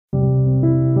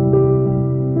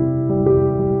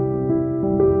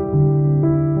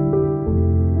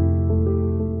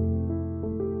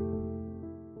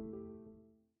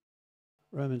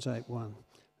Romans 8:1.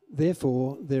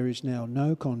 Therefore, there is now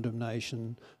no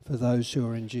condemnation for those who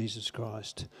are in Jesus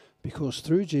Christ, because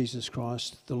through Jesus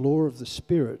Christ, the law of the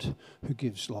Spirit who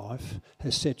gives life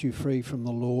has set you free from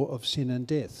the law of sin and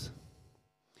death.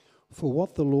 For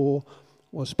what the law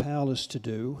was powerless to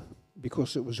do,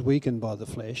 because it was weakened by the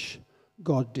flesh,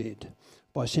 God did,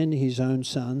 by sending his own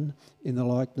Son in the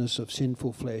likeness of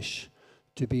sinful flesh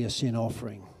to be a sin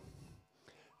offering.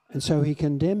 And so he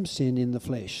condemned sin in the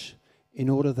flesh, in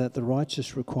order that the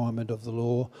righteous requirement of the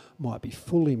law might be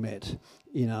fully met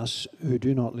in us who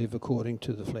do not live according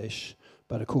to the flesh,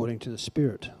 but according to the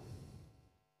Spirit.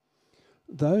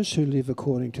 Those who live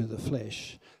according to the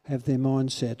flesh have their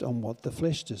mind set on what the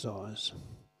flesh desires,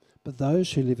 but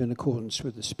those who live in accordance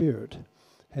with the Spirit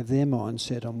have their mind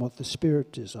set on what the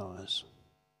Spirit desires.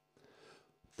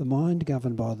 The mind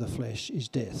governed by the flesh is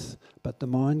death, but the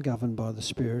mind governed by the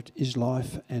Spirit is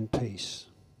life and peace.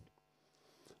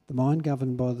 The mind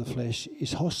governed by the flesh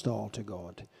is hostile to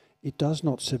God. It does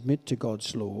not submit to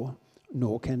God's law,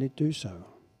 nor can it do so.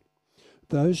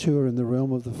 Those who are in the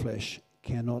realm of the flesh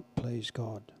cannot please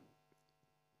God.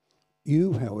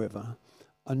 You, however,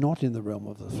 are not in the realm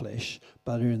of the flesh,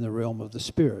 but are in the realm of the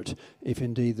Spirit, if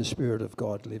indeed the Spirit of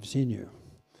God lives in you.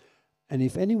 And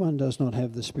if anyone does not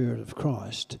have the Spirit of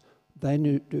Christ, they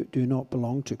do not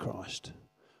belong to Christ.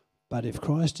 But if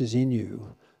Christ is in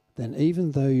you, then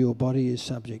even though your body is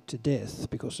subject to death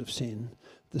because of sin,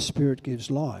 the Spirit gives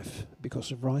life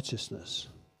because of righteousness.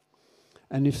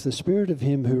 And if the Spirit of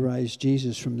him who raised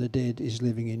Jesus from the dead is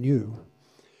living in you,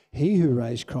 he who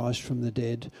raised Christ from the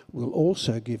dead will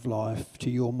also give life to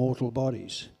your mortal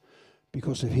bodies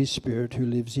because of his Spirit who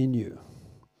lives in you.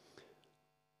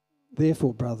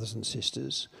 Therefore, brothers and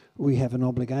sisters, we have an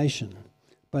obligation,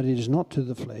 but it is not to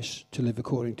the flesh to live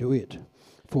according to it.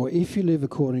 For if you live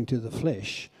according to the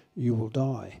flesh, you will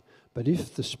die. But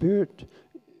if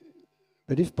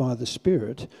by the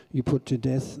Spirit you put to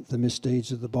death the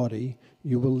misdeeds of the body,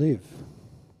 you will live.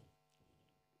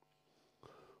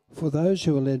 For those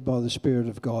who are led by the Spirit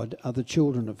of God are the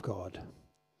children of God.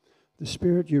 The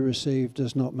Spirit you receive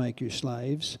does not make you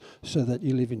slaves, so that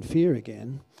you live in fear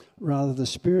again. Rather, the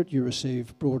Spirit you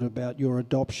receive brought about your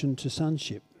adoption to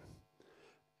sonship.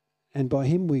 And by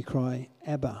him we cry,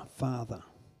 Abba, Father.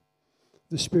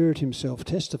 The Spirit himself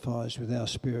testifies with our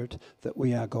spirit that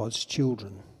we are God's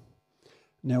children.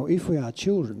 Now, if we are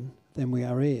children, then we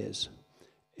are heirs,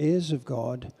 heirs of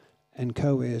God and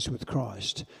co-heirs with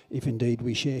Christ, if indeed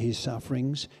we share his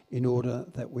sufferings, in order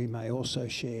that we may also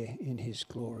share in his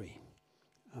glory.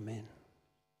 Amen.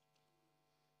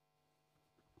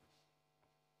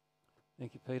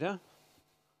 Thank you, Peter.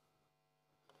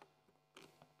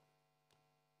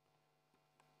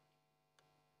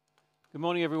 Good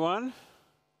morning, everyone.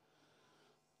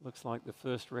 Looks like the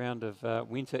first round of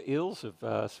winter ills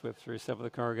have swept through some of the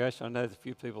congregation. I know there's a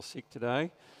few people sick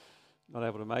today, not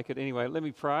able to make it. Anyway, let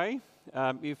me pray.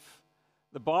 If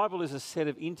the Bible is a set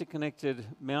of interconnected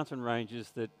mountain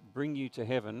ranges that bring you to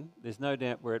heaven, there's no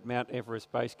doubt we're at Mount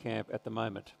Everest Base Camp at the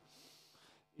moment.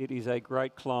 It is a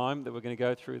great climb that we're going to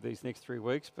go through these next 3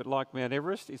 weeks, but like Mount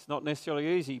Everest, it's not necessarily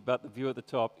easy, but the view at the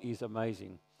top is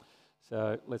amazing.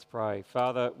 So let's pray.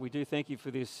 Father, we do thank you for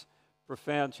this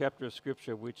profound chapter of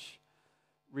Scripture, which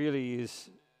really is,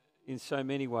 in so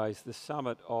many ways, the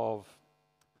summit of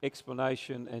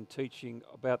explanation and teaching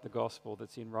about the gospel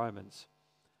that's in Romans.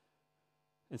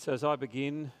 And so as I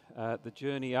begin the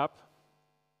journey up,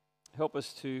 help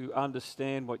us to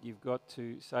understand what you've got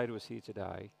to say to us here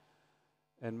today.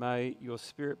 And may your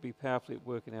Spirit be powerfully at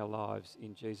work in our lives.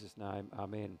 In Jesus' name,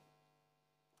 amen.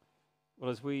 Well,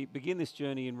 as we begin this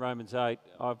journey in Romans 8,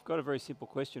 I've got a very simple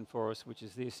question for us, which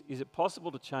is this: is it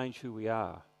possible to change who we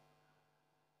are?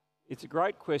 It's a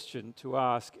great question to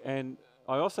ask, and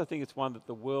I also think it's one that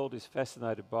the world is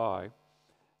fascinated by.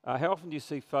 How often do you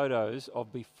see photos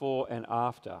of before and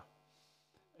after?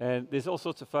 And there's all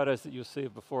sorts of photos that you'll see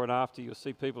of before and after. You'll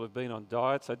see people who've been on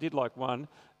diets. I did like one.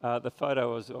 The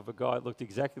photo was of a guy that looked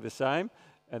exactly the same,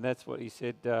 and that's what he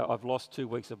said, I've lost 2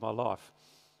 weeks of my life.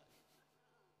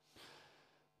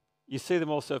 You see them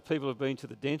also of people who've been to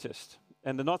the dentist,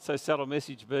 and the not-so-subtle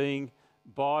message being,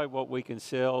 buy what we can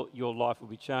sell, your life will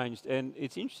be changed. And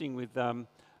it's interesting with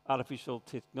artificial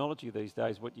technology these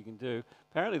days, what you can do.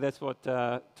 Apparently that's what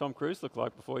Tom Cruise looked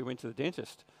like before he went to the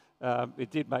dentist. It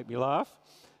did make me laugh.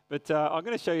 But I'm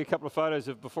going to show you a couple of photos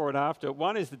of before and after.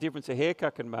 One is the difference a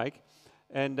haircut can make.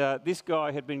 And this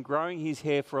guy had been growing his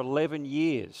hair for 11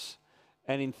 years,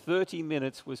 and in 30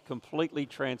 minutes was completely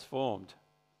transformed.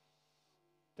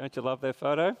 Don't you love that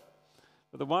photo?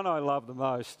 But the one I love the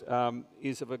most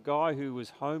is of a guy who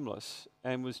was homeless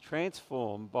and was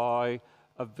transformed by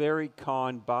a very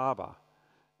kind barber.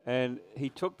 And he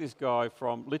took this guy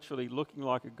from literally looking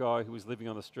like a guy who was living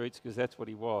on the streets, because that's what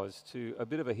he was, to a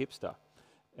bit of a hipster.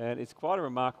 And it's quite a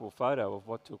remarkable photo of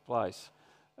what took place.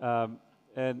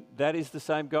 And that is the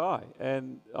same guy.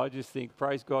 And I just think,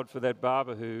 praise God for that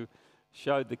barber who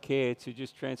showed the care to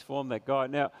just transform that guy.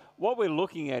 Now, what we're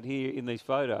looking at here in these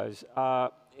photos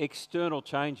are external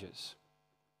changes.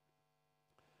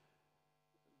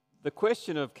 The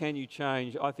question of can you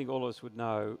change, I think all of us would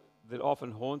know, that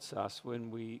often haunts us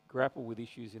when we grapple with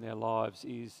issues in our lives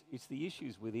is it's the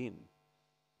issues within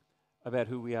about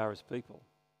who we are as people.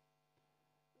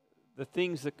 The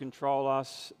things that control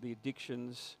us, the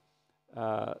addictions,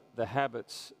 the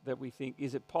habits that we think,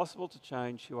 is it possible to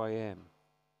change who I am?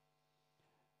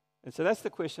 And so that's the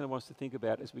question I want us to think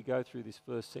about as we go through this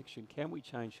first section. Can we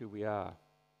change who we are?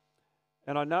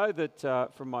 And I know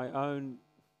that from my own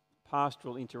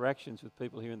pastoral interactions with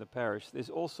people here in the parish, there's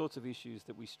all sorts of issues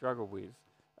that we struggle with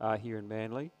here in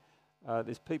Manly.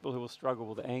 There's people who will struggle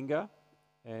with anger,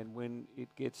 and when it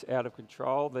gets out of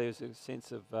control, there's a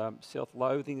sense of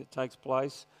self-loathing that takes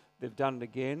place. They've done it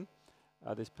again.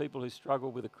 There's people who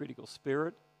struggle with a critical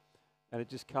spirit, and it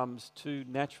just comes too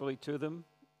naturally to them.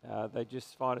 They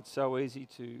just find it so easy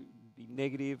to be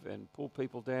negative and pull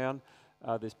people down.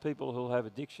 There's people who have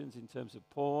addictions in terms of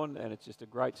porn, and it's just a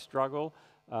great struggle.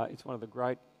 It's one of the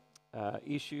great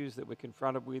issues that we're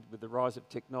confronted with the rise of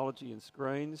technology and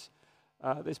screens.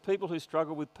 There's people who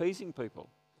struggle with pleasing people.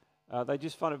 They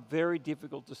just find it very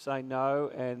difficult to say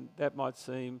no, and that might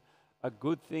seem a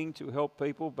good thing to help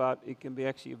people, but it can be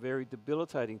actually a very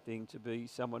debilitating thing to be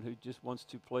someone who just wants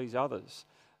to please others.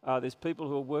 There's people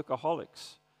who are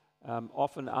workaholics,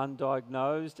 often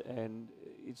undiagnosed, and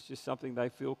it's just something they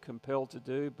feel compelled to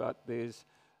do, but there's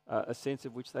a sense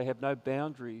of which they have no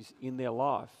boundaries in their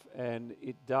life, and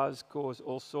it does cause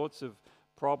all sorts of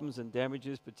problems and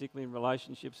damages, particularly in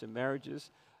relationships and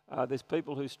marriages. There's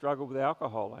people who struggle with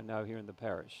alcohol, I know, here in the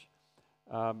parish.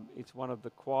 It's one of the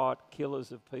quiet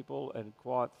killers of people and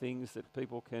quiet things that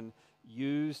people can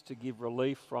use to give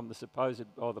relief from the supposed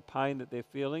or the pain that they're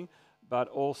feeling, but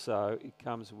also it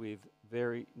comes with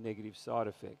very negative side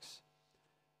effects.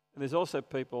 And there's also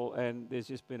people, and there's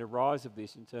just been a rise of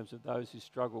this in terms of those who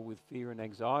struggle with fear and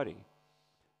anxiety.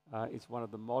 It's one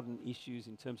of the modern issues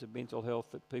in terms of mental health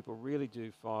that people really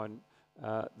do find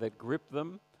that grip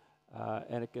them,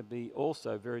 and it can be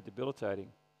also very debilitating.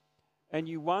 And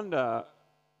you wonder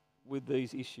with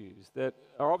these issues that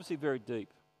are obviously very deep,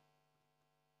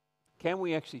 can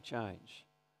we actually change?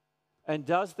 And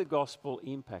does the gospel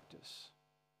impact us?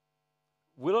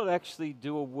 Will it actually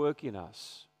do a work in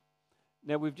us?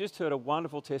 Now, we've just heard a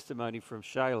wonderful testimony from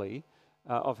Shaylee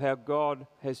of how God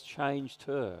has changed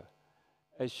her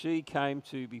as she came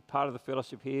to be part of the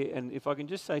fellowship here. And if I can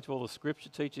just say to all the scripture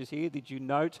teachers here, did you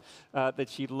note that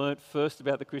she learnt first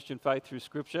about the Christian faith through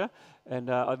scripture?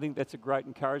 And I think that's a great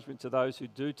encouragement to those who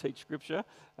do teach scripture.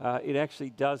 It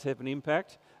actually does have an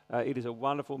impact. It is a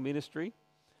wonderful ministry.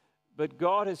 But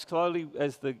God has slowly,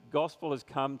 as the gospel has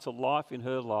come to life in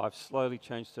her life, slowly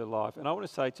changed her life. And I want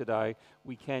to say today,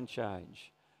 we can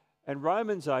change. And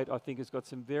Romans 8, I think, has got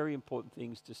some very important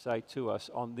things to say to us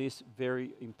on this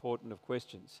very important of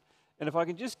questions. And if I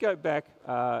can just go back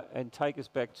and take us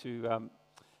back to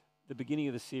the beginning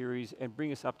of the series and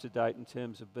bring us up to date in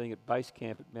terms of being at base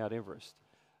camp at Mount Everest.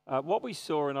 What we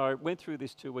saw, and I went through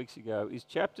this 2 weeks ago, is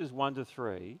chapters 1 to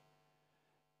 3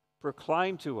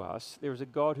 proclaim to us there is a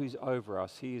God who's over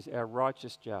us. He is our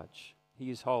righteous judge. He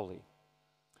is holy.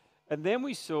 And then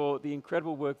we saw the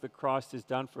incredible work that Christ has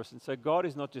done for us. And so God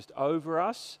is not just over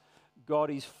us,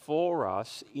 God is for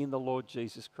us in the Lord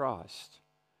Jesus Christ.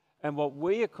 And what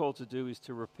we are called to do is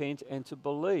to repent and to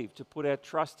believe, to put our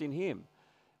trust in Him.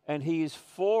 And He is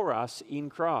for us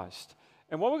in Christ.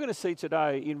 And what we're going to see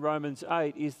today in Romans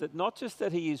 8 is that not just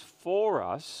that He is for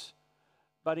us,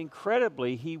 but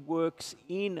incredibly, He works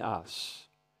in us.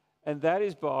 And that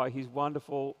is by His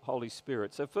wonderful Holy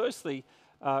Spirit. So firstly,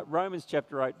 Romans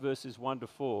chapter 8, verses 1 to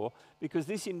 4, because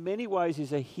this in many ways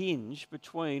is a hinge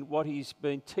between what He's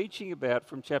been teaching about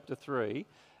from chapter 3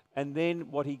 and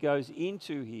then what He goes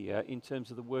into here in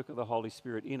terms of the work of the Holy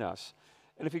Spirit in us.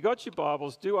 And if you've got your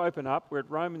Bibles, do open up. We're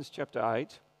at Romans chapter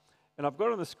 8, and I've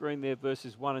got on the screen there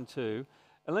verses 1 and 2.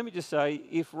 And let me just say,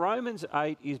 if Romans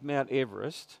 8 is Mount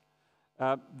Everest,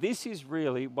 this is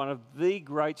really one of the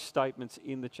great statements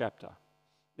in the chapter.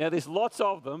 Now, there's lots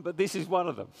of them, but this is one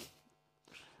of them.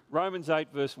 Romans 8,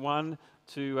 verse 1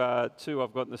 to 2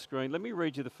 I've got on the screen. Let me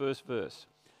read you the first verse.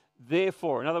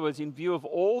 Therefore, in other words, in view of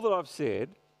all that I've said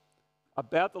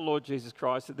about the Lord Jesus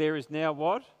Christ, that there is now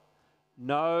what?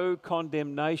 No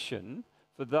condemnation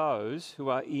for those who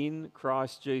are in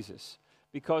Christ Jesus.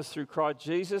 Because through Christ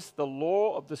Jesus, the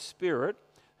law of the Spirit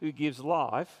who gives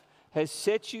life has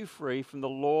set you free from the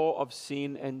law of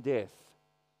sin and death.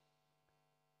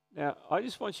 Now, I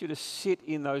just want you to sit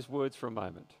in those words for a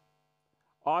moment.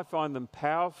 I find them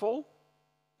powerful.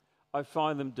 I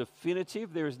find them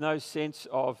definitive. There is no sense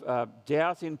of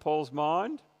doubt in Paul's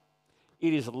mind.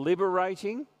 It is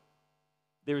liberating.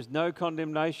 There is no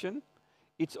condemnation.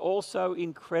 It's also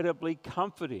incredibly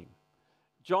comforting.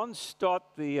 John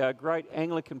Stott, the great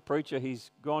Anglican preacher, he's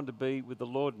gone to be with the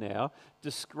Lord now,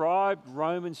 described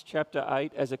Romans chapter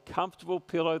 8 as a comfortable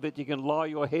pillow that you can lie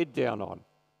your head down on.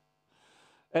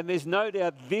 And there's no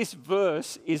doubt this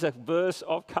verse is a verse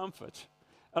of comfort.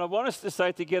 And I want us to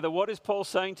say together, what is Paul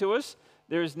saying to us?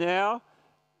 There is now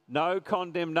no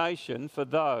condemnation for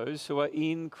those who are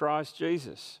in Christ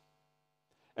Jesus.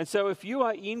 And so if you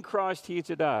are in Christ here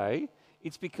today,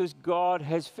 it's because God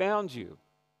has found you.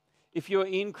 If you're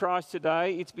in Christ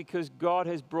today, it's because God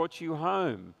has brought you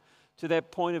home to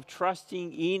that point of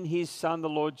trusting in His Son, the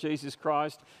Lord Jesus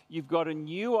Christ. You've got a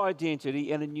new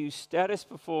identity and a new status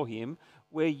before Him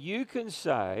where you can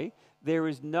say, there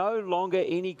is no longer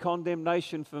any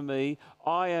condemnation for me.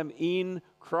 I am in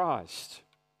Christ.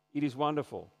 It is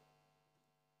wonderful.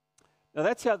 Now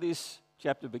that's how this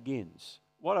chapter begins.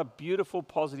 What a beautiful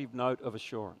positive note of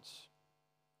assurance.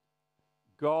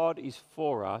 God is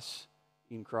for us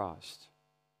in Christ.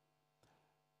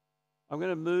 I'm going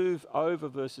to move over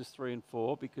verses 3 and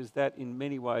 4 because that in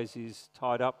many ways is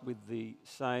tied up with the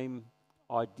same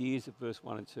ideas of verse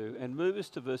 1 and 2, and move us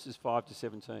to verses 5 to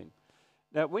 17.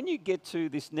 Now, when you get to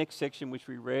this next section which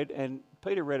we read, and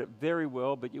Peter read it very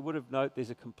well, but you would have noted there's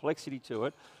a complexity to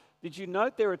it. Did you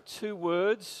note there are two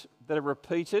words that are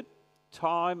repeated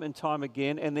time and time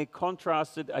again, and they're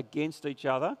contrasted against each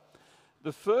other?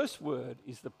 The first word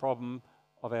is the problem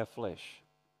of our flesh,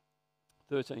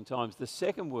 13 times. The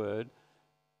second word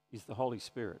is the Holy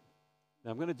Spirit.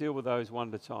 Now, I'm going to deal with those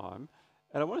one at a time.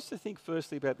 And I want us to think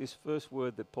firstly about this first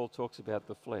word that Paul talks about,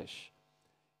 the flesh.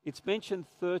 It's mentioned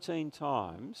 13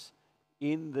 times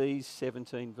in these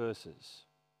 17 verses.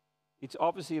 It's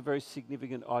obviously a very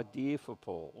significant idea for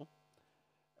Paul.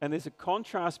 And there's a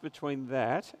contrast between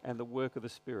that and the work of the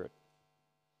Spirit.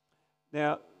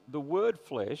 Now, the word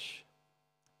flesh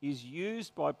is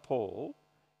used by Paul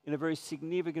in a very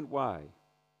significant way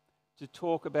to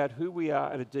talk about who we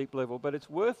are at a deep level. But it's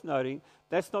worth noting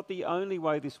that's not the only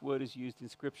way this word is used in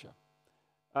Scripture.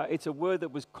 It's a word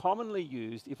that was commonly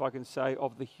used, if I can say,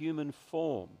 of the human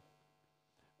form.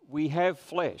 We have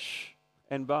flesh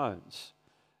and bones.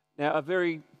 Now, a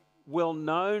very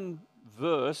well-known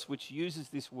verse which uses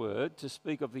this word to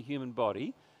speak of the human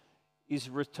body is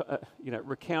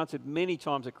recounted many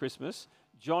times at Christmas.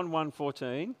 John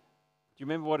 1:14. Do you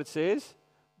remember what it says?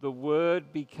 The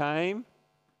Word became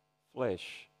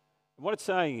flesh. And what it's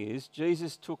saying is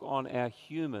Jesus took on our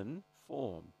human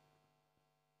form,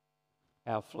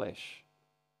 our flesh.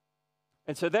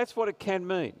 And so that's what it can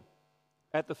mean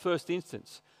at the first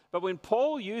instance. But when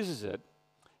Paul uses it,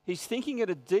 he's thinking at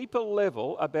a deeper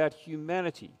level about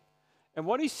humanity. And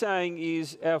what he's saying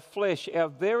is our flesh, our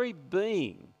very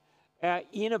being, our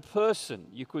inner person,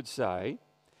 you could say,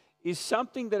 is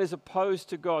something that is opposed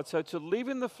to God. So to live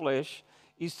in the flesh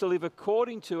is to live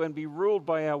according to and be ruled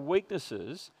by our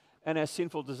weaknesses and our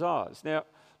sinful desires. Now,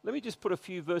 let me just put a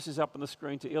few verses up on the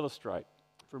screen to illustrate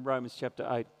from Romans chapter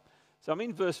 8. So I'm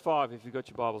in verse 5, if you've got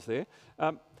your Bibles there.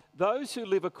 Those who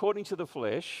live according to the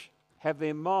flesh have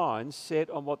their minds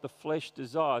set on what the flesh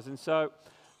desires. And so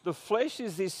the flesh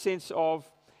is this sense of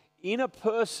inner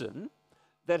person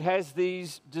that has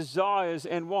these desires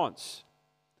and wants.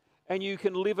 And you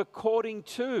can live according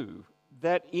to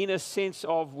that inner sense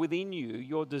of within you,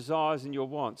 your desires and your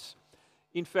wants.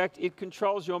 In fact, it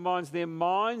controls your minds. Their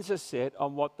minds are set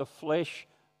on what the flesh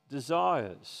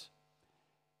desires.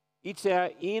 It's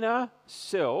our inner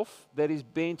self that is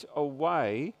bent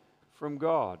away from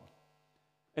God.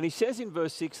 And he says in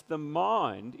verse 6, the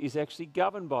mind is actually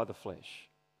governed by the flesh.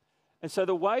 And so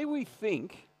the way we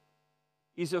think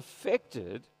is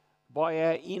affected by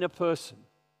our inner person,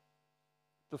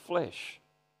 the flesh.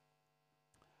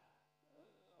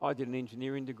 I did an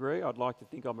engineering degree. I'd like to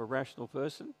think I'm a rational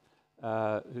person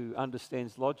who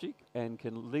understands logic and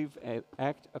can live and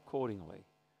act accordingly.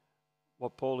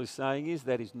 What Paul is saying is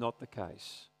that is not the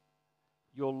case.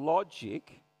 Your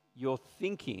logic, your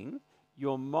thinking,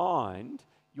 your mind,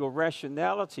 your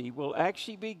rationality will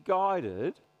actually be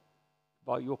guided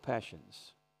by your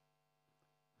passions,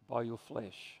 by your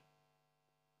flesh.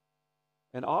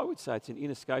 And I would say it's an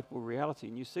inescapable reality.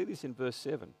 And you see this in verse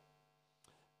 7.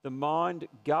 The mind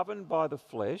governed by the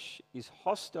flesh is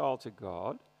hostile to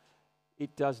God.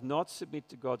 It does not submit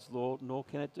to God's law, nor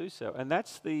can it do so. And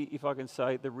that's the, if I can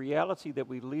say, the reality that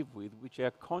we live with, which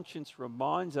our conscience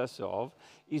reminds us of,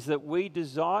 is that we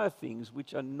desire things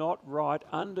which are not right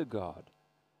under God.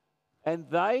 And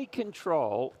they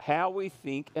control how we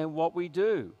think and what we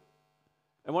do.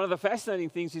 And one of the fascinating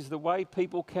things is the way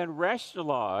people can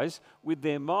rationalize with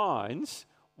their minds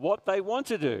what they want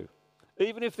to do,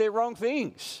 even if they're wrong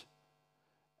things.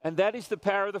 And that is the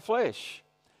power of the flesh.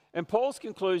 And Paul's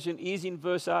conclusion is in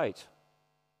verse 8.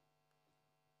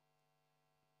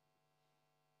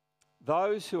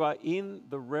 Those who are in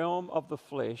the realm of the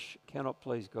flesh cannot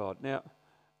please God. Now,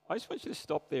 I just want you to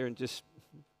stop there and just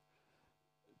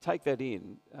take that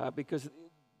in, because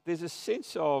there's a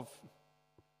sense of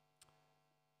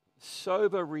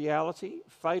sober reality,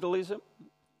 fatalism.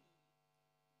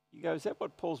 You go, is that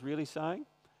what Paul's really saying?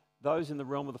 Those in the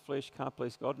realm of the flesh can't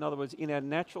please God. In other words, in our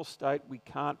natural state, we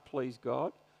can't please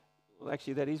God. Well,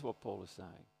 actually, that is what Paul is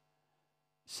saying.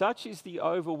 Such is the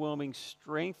overwhelming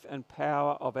strength and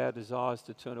power of our desires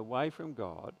to turn away from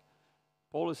God.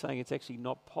 Paul is saying it's actually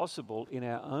not possible in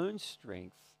our own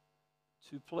strength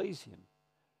to please him.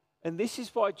 And this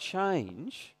is why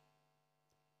change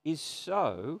is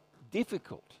so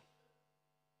difficult,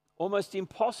 almost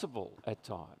impossible at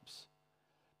times,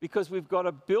 because we've got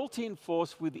a built-in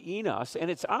force within us,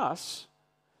 and it's us,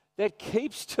 that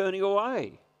keeps turning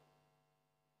away.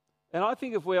 And I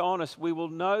think if we're honest, we will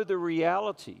know the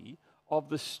reality of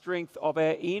the strength of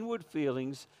our inward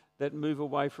feelings that move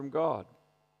away from God.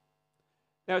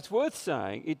 Now, it's worth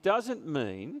saying it doesn't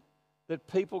mean that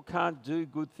people can't do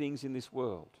good things in this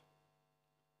world.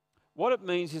 What it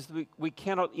means is that we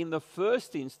cannot, in the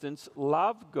first instance,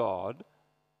 love God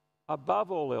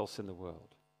above all else in the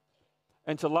world.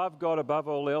 And to love God above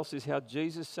all else is how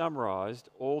Jesus summarized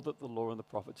all that the law and the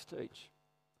prophets teach.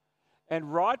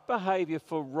 And right behavior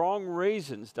for wrong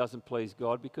reasons doesn't please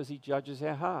God because he judges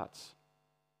our hearts.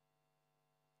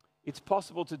 It's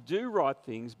possible to do right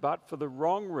things, but for the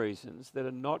wrong reasons that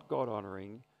are not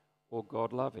God-honoring or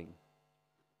God-loving.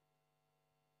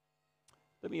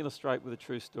 Let me illustrate with a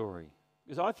true story,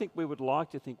 because I think we would like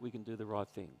to think we can do the right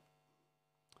thing.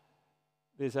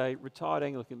 There's a retired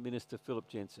Anglican minister, Philip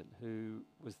Jensen, who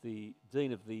was the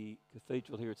dean of the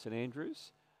cathedral here at St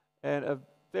Andrews, and a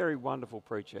very wonderful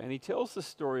preacher. And he tells the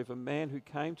story of a man who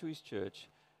came to his church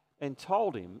and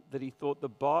told him that he thought the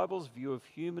Bible's view of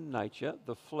human nature,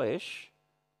 the flesh,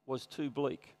 was too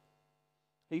bleak.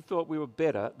 He thought we were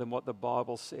better than what the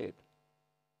Bible said.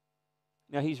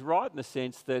 Now, he's right in the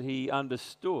sense that he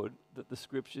understood that the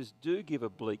scriptures do give a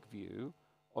bleak view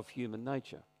of human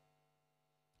nature,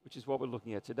 which is what we're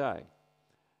looking at today.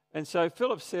 And so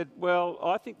Philip said, well,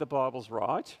 I think the Bible's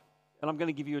right, and I'm going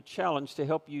to give you a challenge to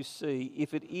help you see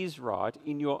if it is right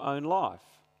in your own life.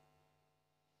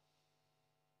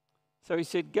 So he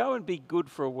said, go and be good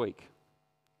for a week.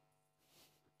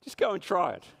 Just go and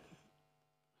try it.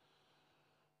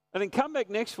 And then come back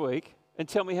next week and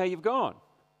tell me how you've gone.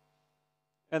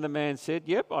 And the man said,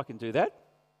 yep, I can do that.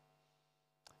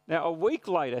 Now, a week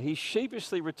later, he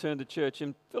sheepishly returned to church,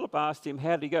 and Philip asked him,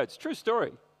 how did he go? It's a true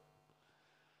story.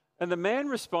 And the man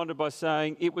responded by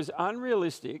saying it was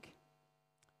unrealistic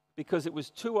because it was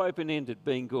too open-ended,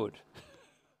 being good.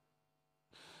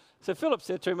 So Philip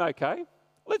said to him, okay,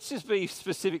 let's just be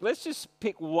specific. Let's just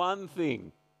pick one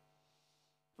thing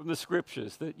from the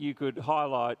scriptures that you could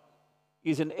highlight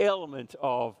is an element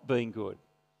of being good.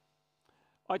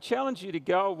 I challenge you to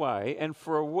go away and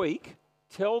for a week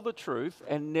tell the truth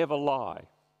and never lie.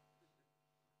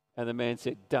 And the man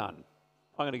said, done.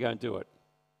 I'm going to go and do it.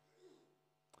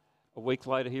 A week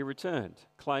later he returned,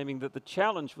 claiming that the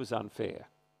challenge was unfair.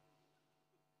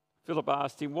 Philip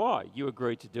asked him why. You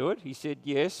agreed to do it? He said,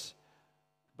 yes,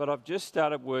 but I've just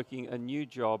started working a new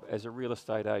job as a real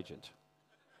estate agent.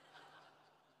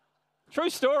 True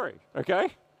story, okay?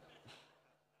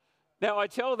 Now, I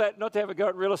tell that not to have a go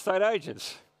at real estate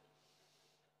agents.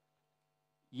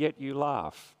 Yet you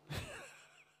laugh.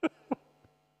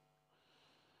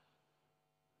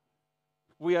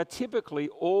 We are typically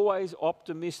always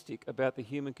optimistic about the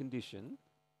human condition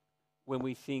when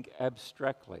we think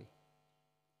abstractly.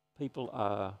 People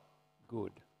are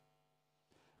good.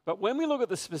 But when we look at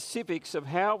the specifics of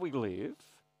how we live,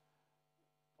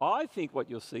 I think what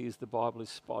you'll see is the Bible is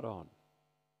spot on.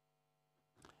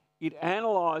 It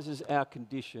analyses our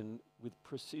condition with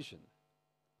precision.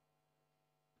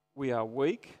 We are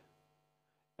weak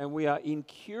and we are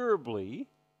incurably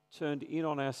turned in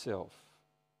on ourselves.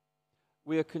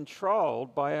 We are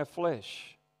controlled by our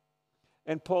flesh.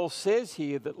 And Paul says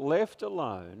here that left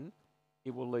alone,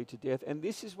 it will lead to death. And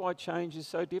this is why change is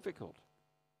so difficult.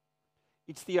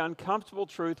 It's the uncomfortable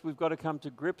truth we've got to come to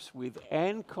grips with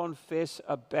and confess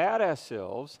about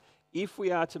ourselves if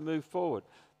we are to move forward.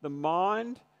 The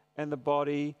mind and the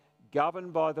body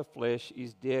governed by the flesh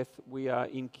is death. We are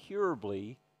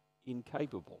incurably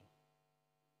incapable.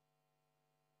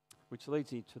 Which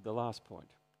leads me to the last point,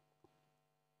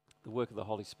 the work of the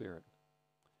Holy Spirit.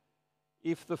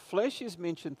 If the flesh is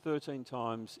mentioned 13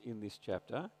 times in this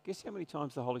chapter, guess how many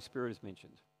times the Holy Spirit is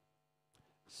mentioned?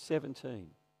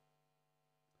 17.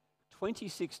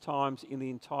 26 times in the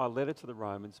entire letter to the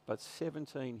Romans, but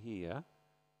 17 here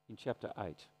in chapter 8.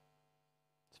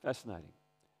 It's fascinating.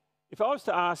 If I was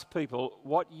to ask people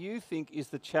what you think is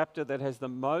the chapter that has the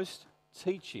most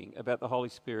teaching about the Holy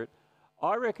Spirit,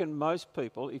 I reckon most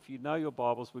people, if you know your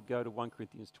Bibles, would go to 1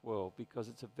 Corinthians 12 because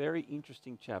it's a very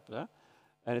interesting chapter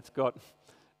and it's got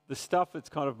the stuff that's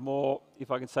kind of more, if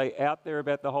I can say, out there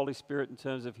about the Holy Spirit in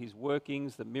terms of his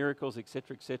workings, the miracles,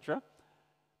 etc., etc.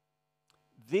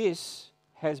 This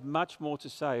has much more to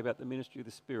say about the ministry of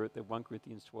the Spirit than 1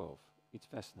 Corinthians 12. It's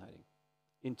fascinating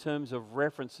in terms of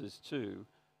references to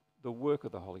the work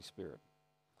of the Holy Spirit.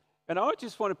 And I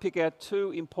just want to pick out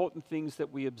two important things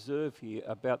that we observe here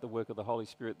about the work of the Holy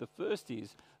Spirit. The first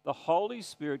is the Holy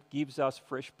Spirit gives us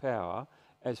fresh power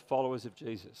as followers of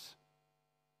Jesus.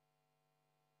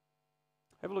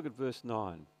 Have a look at verse 9.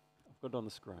 I've got it on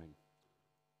the screen.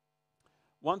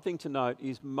 One thing to note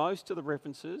is most of the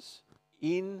references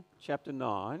in chapter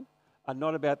 9 are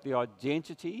not about the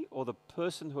identity or the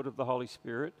personhood of the Holy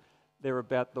Spirit. They're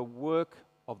about the work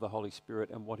of the Holy Spirit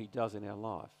and what he does in our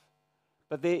life.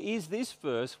 But there is this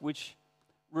verse which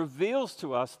reveals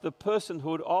to us the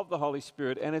personhood of the Holy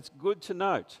Spirit, and it's good to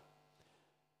note.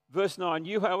 Verse 9,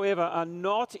 you, however, are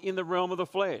not in the realm of the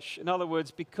flesh. In other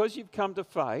words, because you've come to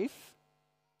faith,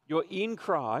 you're in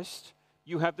Christ,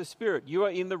 you have the Spirit. You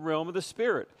are in the realm of the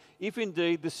Spirit, if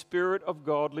indeed the Spirit of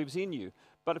God lives in you.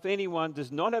 But if anyone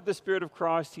does not have the Spirit of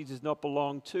Christ, he does not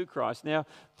belong to Christ. Now,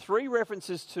 three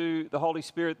references to the Holy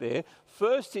Spirit there.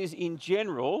 First is in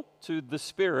general to the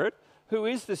Spirit. Who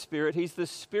is the Spirit? He's the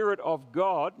Spirit of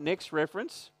God. Next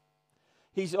reference.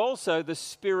 He's also the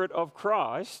Spirit of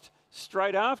Christ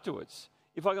straight afterwards.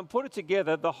 If I can put it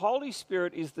together, the Holy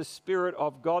Spirit is the Spirit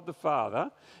of God the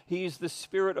Father. He is the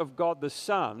Spirit of God the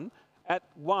Son at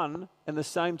one and the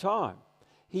same time.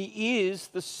 He is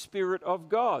the Spirit of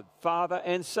God, Father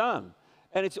and Son.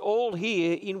 And it's all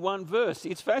here in one verse.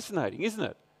 It's fascinating, isn't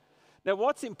it? Now,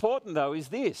 what's important, though, is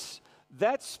this.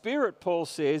 That Spirit, Paul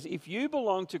says, if you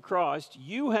belong to Christ,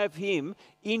 you have him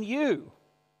in you.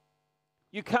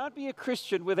 You can't be a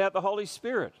Christian without the Holy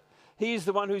Spirit. He is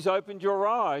the one who's opened your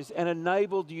eyes and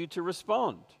enabled you to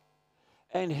respond.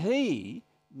 And he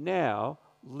now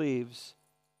lives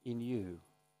in you.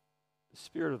 The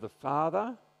Spirit of the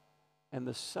Father and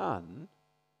the Son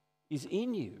is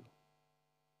in you.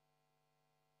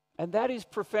 And that is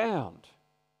profound.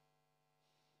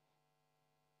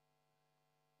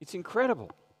 It's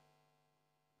incredible.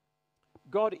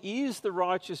 God is the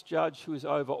righteous judge who is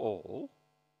over all.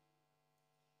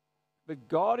 But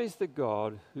God is the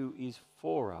God who is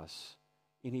for us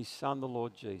in his Son, the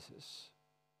Lord Jesus.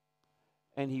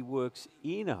 And he works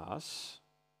in us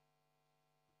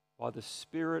by the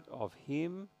Spirit of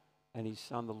him and his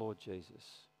Son, the Lord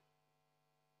Jesus,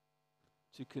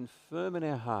 to confirm in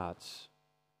our hearts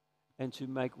and to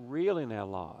make real in our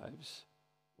lives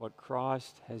what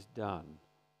Christ has done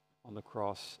on the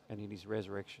cross and in his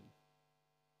resurrection.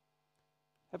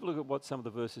 Have a look at what some of the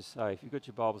verses say. If you've got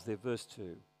your Bibles there, verse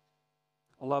 2.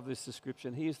 I love this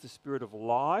description. He is the Spirit of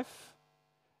life,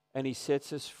 and he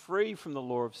sets us free from the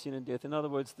law of sin and death. In other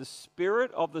words, the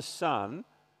Spirit of the Son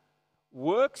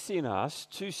works in us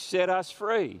to set us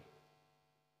free.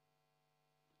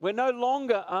 We're no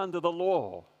longer under the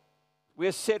law.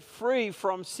 We're set free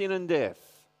from sin and death.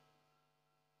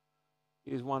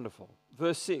 It is wonderful.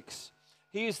 Verse 6.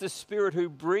 He is the Spirit who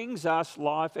brings us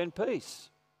life and peace.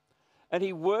 And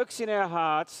he works in our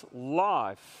hearts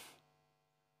life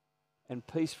and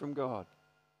peace from God.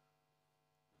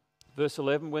 Verse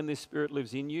 11, when this Spirit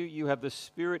lives in you, you have the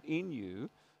Spirit in you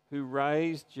who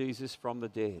raised Jesus from the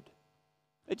dead.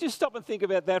 Now just stop and think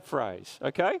about that phrase,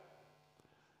 okay?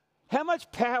 How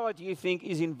much power do you think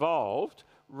is involved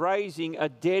raising a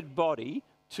dead body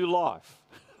to life?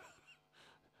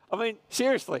 I mean,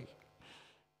 seriously.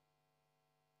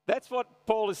 That's what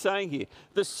Paul is saying here.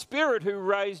 The Spirit who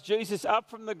raised Jesus up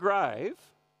from the grave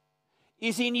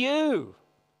is in you.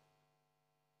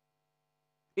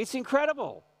 It's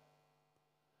incredible.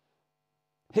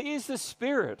 He is the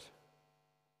Spirit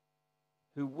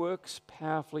who works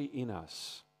powerfully in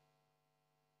us.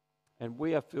 and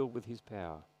we are filled with his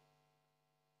power.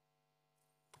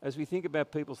 As we think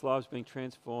about people's lives being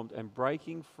transformed and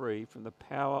breaking free from the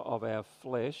power of our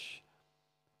flesh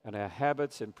and our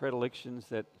habits and predilections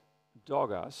that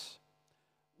dog us,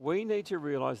 we need to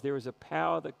realize there is a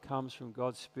power that comes from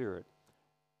God's Spirit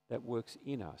that works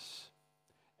in us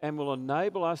and will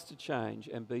enable us to change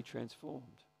and be transformed.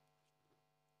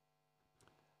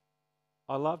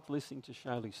 I loved listening to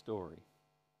Shaylee's story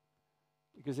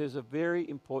because there's a very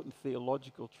important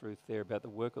theological truth there about the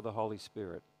work of the Holy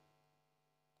Spirit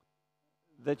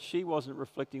that she wasn't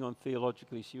reflecting on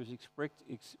theologically, she was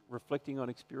reflecting on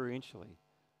experientially.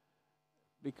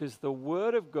 Because the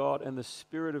Word of God and the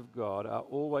Spirit of God are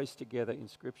always together in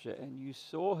Scripture. And you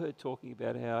saw her talking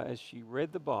about how, as she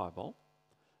read the Bible,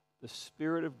 the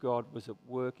Spirit of God was at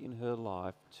work in her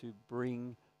life to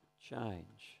bring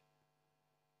change.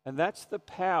 And that's the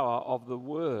power of the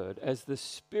Word. As the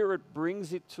Spirit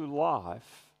brings it to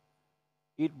life,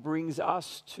 it brings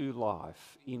us to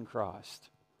life in Christ.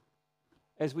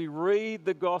 As we read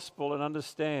the Gospel and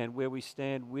understand where we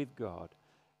stand with God,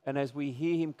 and as we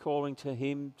hear him calling to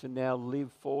him to now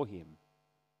live for him.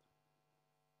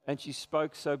 And she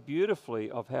spoke so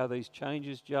beautifully of how these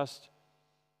changes just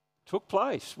took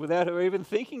place without her even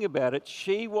thinking about it.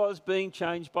 She was being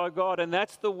changed by God, and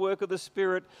that's the work of the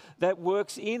Spirit that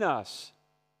works in us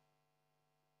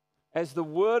as the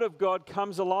Word of God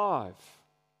comes alive.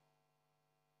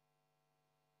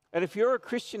 And if you're a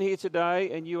Christian here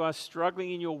today and you are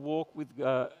struggling in your walk with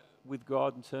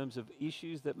God in terms of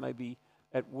issues that may be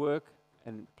at work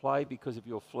and play because of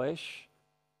your flesh,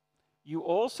 you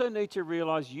also need to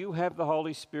realize you have the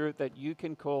Holy Spirit that you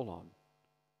can call on.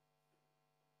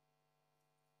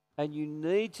 And you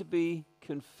need to be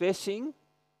confessing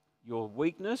your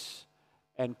weakness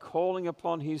and calling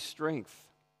upon his strength.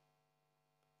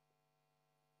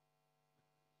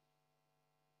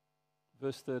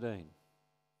 Verse 13. Is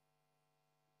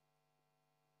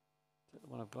that the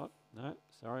one I've got? No,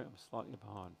 sorry, I'm slightly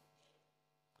behind.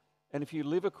 And if you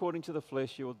live according to the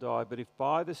flesh, you will die. But if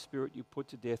by the Spirit you put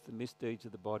to death the misdeeds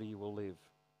of the body, you will live.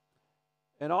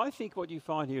 And I think what you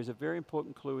find here is a very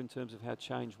important clue in terms of how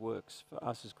change works for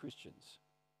us as Christians.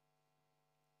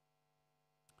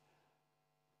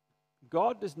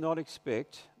 God does not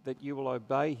expect that you will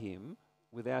obey him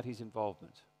without his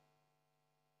involvement.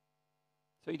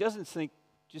 So he doesn't think,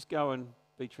 just go and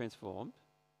be transformed.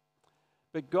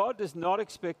 But God does not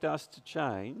expect us to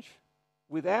change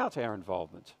without our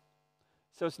involvement.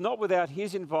 So it's not without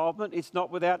his involvement, it's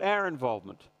not without our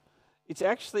involvement. It's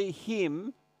actually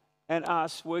him and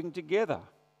us working together.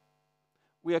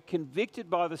 We are convicted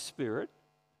by the Spirit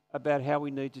about how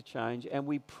we need to change, and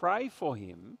we pray for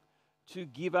him to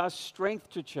give us strength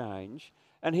to change,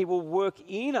 and he will work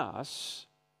in us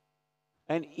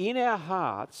and in our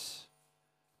hearts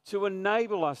to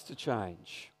enable us to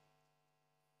change.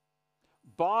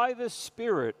 By the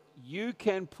Spirit, you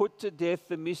can put to death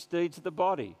the misdeeds of the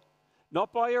body.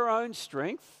 Not by your own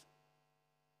strength,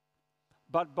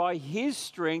 but by his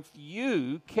strength,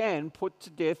 you can put to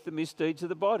death the misdeeds of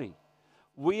the body.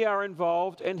 We are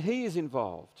involved and he is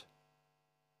involved.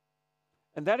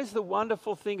 And that is the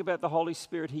wonderful thing about the Holy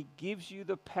Spirit. He gives you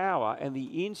the power and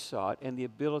the insight and the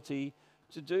ability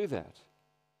to do that.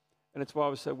 And it's why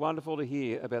it was so wonderful to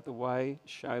hear about the way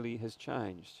Shaylee has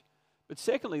changed. But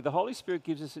secondly, the Holy Spirit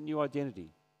gives us a new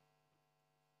identity.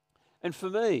 And for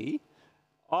me,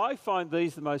 I find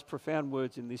these the most profound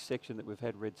words in this section that we've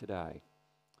had read today.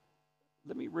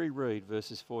 Let me reread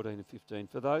verses 14 and 15.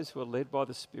 For those who are led by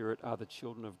the Spirit are the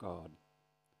children of God.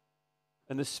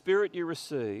 And the Spirit you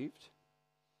received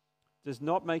does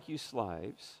not make you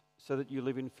slaves so that you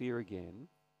live in fear again.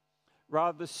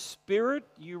 Rather, the Spirit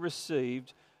you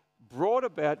received brought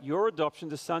about your adoption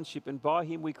to sonship, and by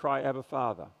him we cry, Abba,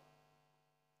 Father.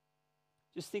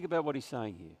 Just think about what he's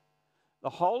saying here. The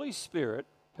Holy Spirit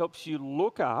helps you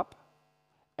look up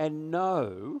and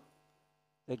know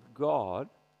that God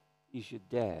is your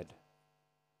dad.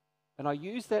 And I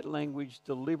use that language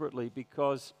deliberately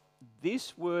because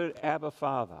this word Abba,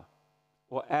 Father,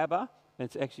 or Abba, and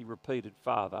it's actually repeated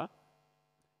Father,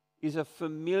 is a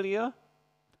familiar,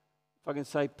 if I can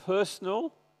say,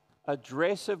 personal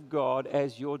address of God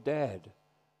as your dad.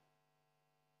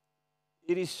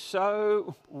 It is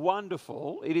so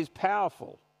wonderful, it is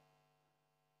powerful.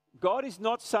 God is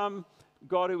not some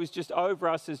God who is just over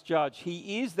us as judge.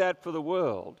 He is that for the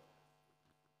world.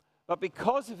 But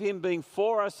because of him being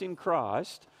for us in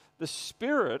Christ, the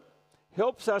Spirit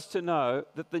helps us to know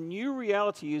that the new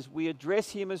reality is we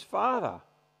address him as Father.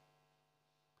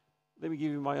 Let me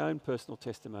give you my own personal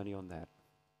testimony on that.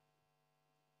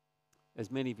 As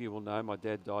many of you will know, my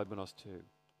dad died when I was 2.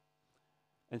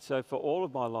 And so for all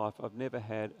of my life, I've never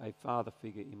had a father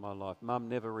figure in my life. Mum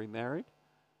never remarried.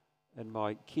 And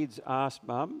my kids asked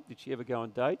Mum, did she ever go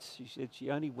on dates? She said she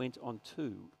only went on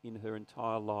 2 in her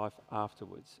entire life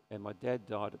afterwards. And my dad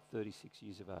died at 36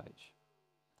 years of age.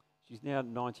 She's now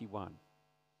 91.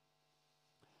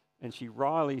 And she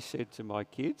wryly said to my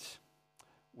kids,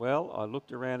 well, I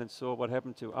looked around and saw what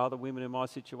happened to other women in my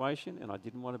situation, and I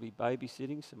didn't want to be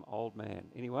babysitting some old man.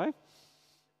 Anyway,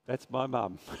 that's my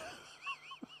mum.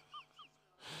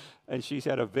 And she's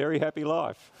had a very happy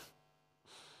life.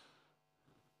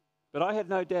 But I had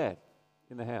no dad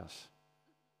in the house.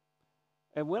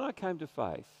 And when I came to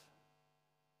faith,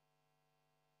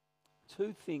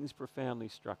 2 things profoundly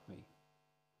struck me.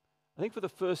 I think for the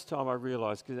first time I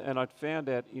realised, and I'd found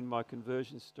out in my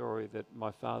conversion story that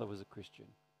my father was a Christian.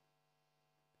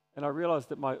 And I realised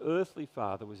that my earthly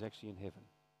father was actually in heaven.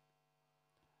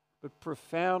 But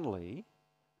profoundly,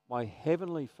 my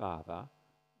heavenly Father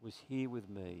was here with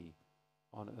me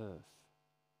on earth.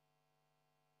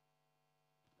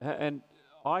 And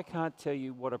I can't tell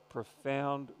you what a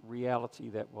profound reality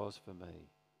that was for me.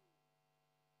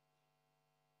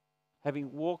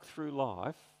 Having walked through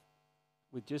life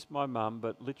with just my mum,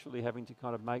 but literally having to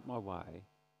kind of make my way,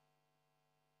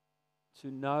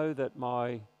 to know that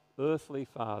my earthly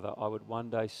father I would one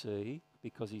day see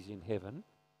because he's in heaven,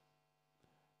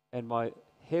 and my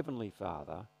heavenly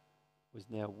Father was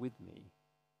now with me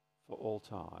for all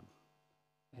time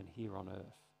and here on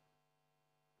earth.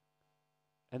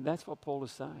 And that's what Paul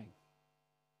is saying.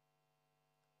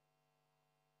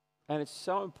 And it's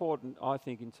so important, I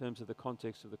think, in terms of the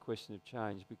context of the question of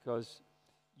change, because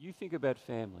you think about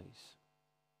families.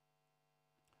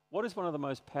 What is one of the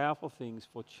most powerful things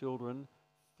for children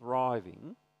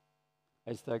thriving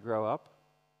as they grow up?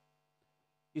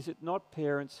 Is it not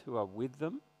parents who are with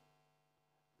them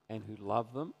and who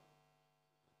love them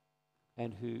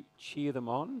and who cheer them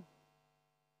on?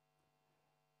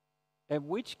 And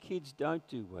which kids don't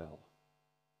do well?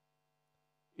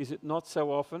 Is it not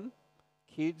so often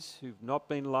kids who've not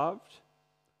been loved,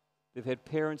 they've had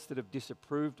parents that have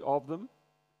disapproved of them,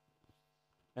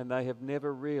 and they have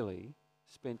never really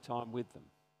spent time with them?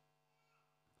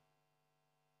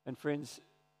 And friends,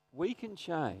 we can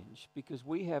change because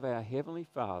we have our Heavenly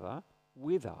Father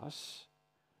with us,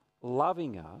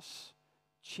 loving us,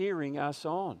 cheering us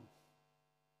on,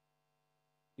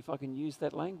 if I can use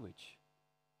that language.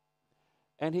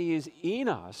 And He is in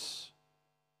us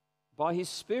by His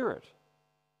Spirit.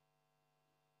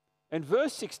 And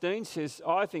verse 16 says,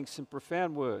 I think, some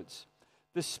profound words.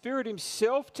 The Spirit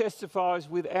Himself testifies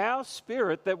with our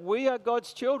spirit that we are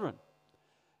God's children.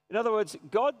 In other words,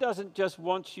 God doesn't just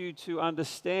want you to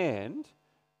understand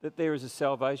that there is a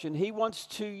salvation. He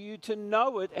wants you to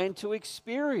know it and to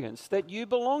experience that you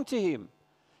belong to Him.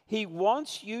 He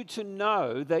wants you to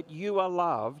know that you are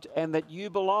loved and that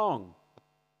you belong.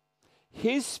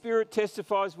 His Spirit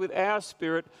testifies with our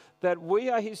spirit that we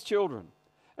are His children.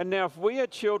 And now if we are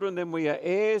children, then we are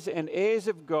heirs and heirs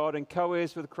of God and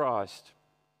co-heirs with Christ.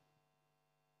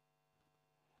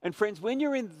 And friends, when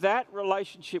you're in that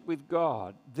relationship with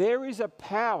God, there is a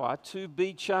power to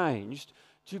be changed,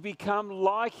 to become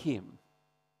like Him.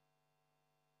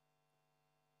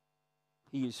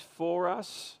 He is for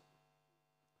us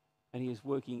and He is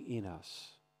working in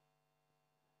us.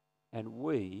 And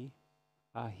we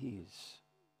are His.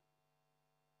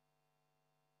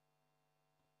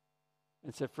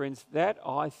 And so, friends, that,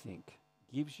 I think,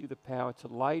 gives you the power to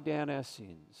lay down our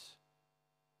sins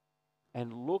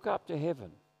and look up to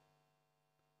heaven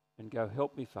and go,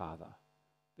 help me, Father,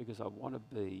 because I want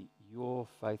to be your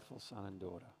faithful son and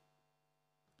daughter.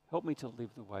 Help me to live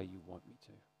the way you want me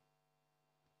to.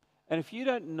 And if you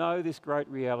don't know this great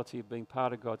reality of being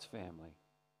part of God's family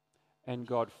and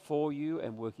God for you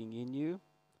and working in you,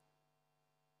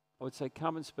 I would say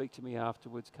come and speak to me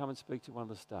afterwards. Come and speak to one of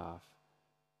the staff.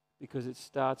 Because it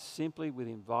starts simply with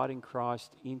inviting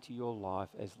Christ into your life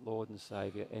as Lord and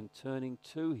Saviour and turning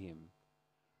to Him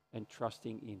and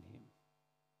trusting in Him.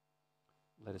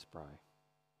 Let us pray.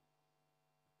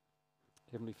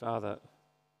 Heavenly Father,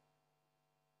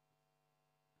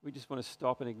 we just want to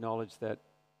stop and acknowledge that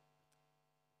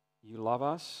you love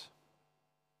us,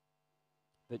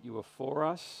 that you are for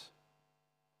us,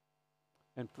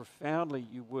 and profoundly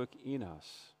you work in us.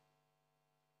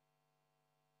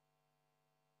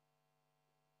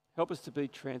 Help us to be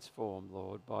transformed,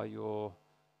 Lord, by your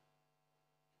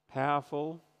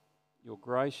powerful, your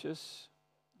gracious,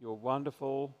 your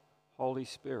wonderful Holy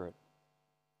Spirit.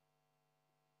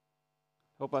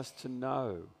 Help us to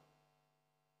know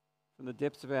from the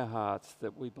depths of our hearts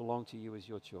that we belong to you as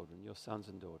your children, your sons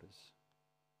and daughters.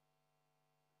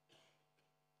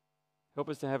 Help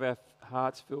us to have our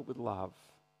hearts filled with love.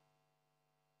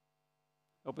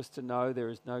 Help us to know there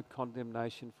is no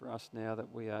condemnation for us now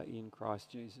that we are in Christ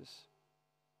Jesus,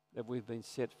 that we've been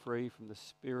set free from the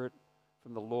spirit,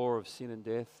 from the law of sin and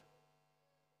death.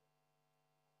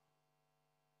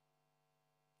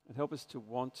 And help us to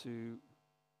want to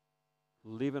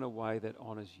live in a way that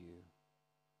honours you.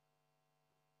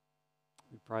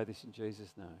 We pray this in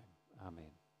Jesus' name.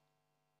 Amen.